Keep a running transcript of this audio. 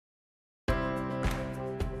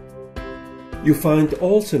You find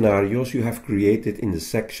all scenarios you have created in the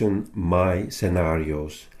section My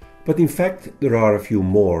Scenarios. But in fact, there are a few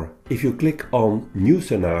more. If you click on New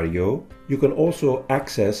Scenario, you can also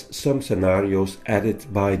access some scenarios added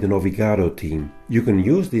by the Novigado team. You can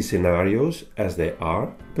use these scenarios as they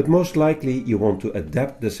are, but most likely you want to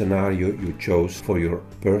adapt the scenario you chose for your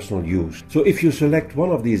personal use. So if you select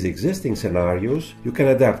one of these existing scenarios, you can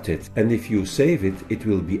adapt it, and if you save it, it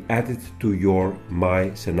will be added to your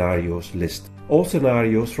My Scenarios list. All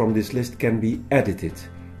scenarios from this list can be edited.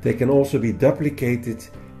 They can also be duplicated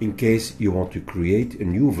in case you want to create a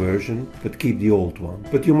new version but keep the old one.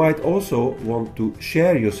 But you might also want to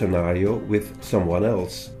share your scenario with someone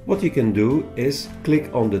else. What you can do is click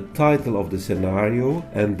on the title of the scenario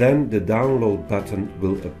and then the download button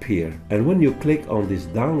will appear. And when you click on this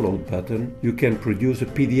download button, you can produce a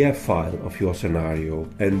PDF file of your scenario.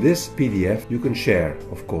 And this PDF you can share,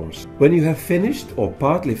 of course. When you have finished or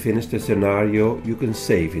partly finished a scenario, you can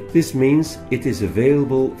save it. This means it is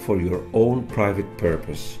available for your own private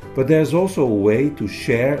purpose. But there's also a way to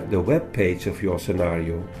share the web page of your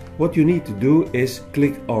scenario. What you need to do is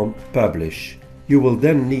click on Publish. You will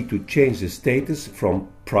then need to change the status from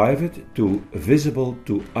private to visible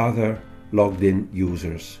to other logged in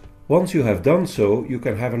users. Once you have done so, you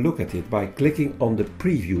can have a look at it by clicking on the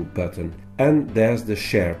Preview button, and there's the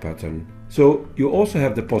Share button. So you also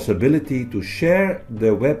have the possibility to share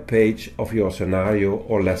the web page of your scenario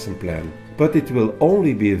or lesson plan. But it will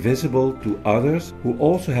only be visible to others who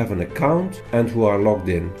also have an account and who are logged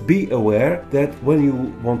in. Be aware that when you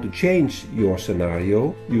want to change your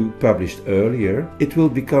scenario you published earlier, it will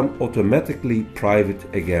become automatically private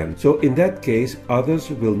again. So in that case, others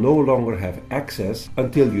will no longer have access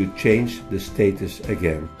until you change the status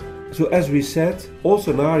again. So as we said, all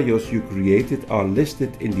scenarios you created are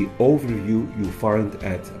listed in the overview you find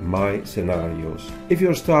at My Scenarios. If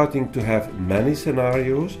you're starting to have many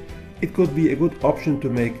scenarios, it could be a good option to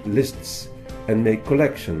make lists and make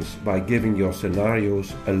collections by giving your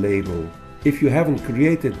scenarios a label. If you haven't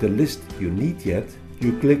created the list you need yet,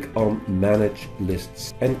 you click on Manage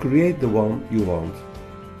Lists and create the one you want.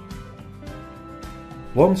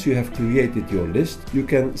 Once you have created your list, you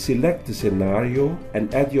can select the scenario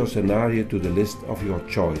and add your scenario to the list of your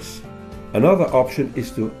choice. Another option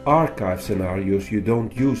is to archive scenarios you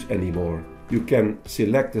don't use anymore. You can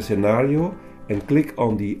select the scenario and click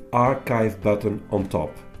on the Archive button on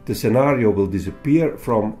top. The scenario will disappear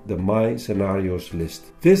from the My Scenarios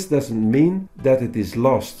list. This doesn't mean that it is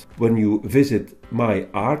lost. When you visit My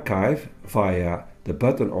Archive via the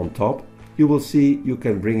button on top, you will see you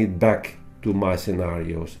can bring it back to My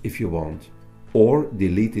Scenarios if you want, or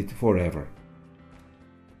delete it forever.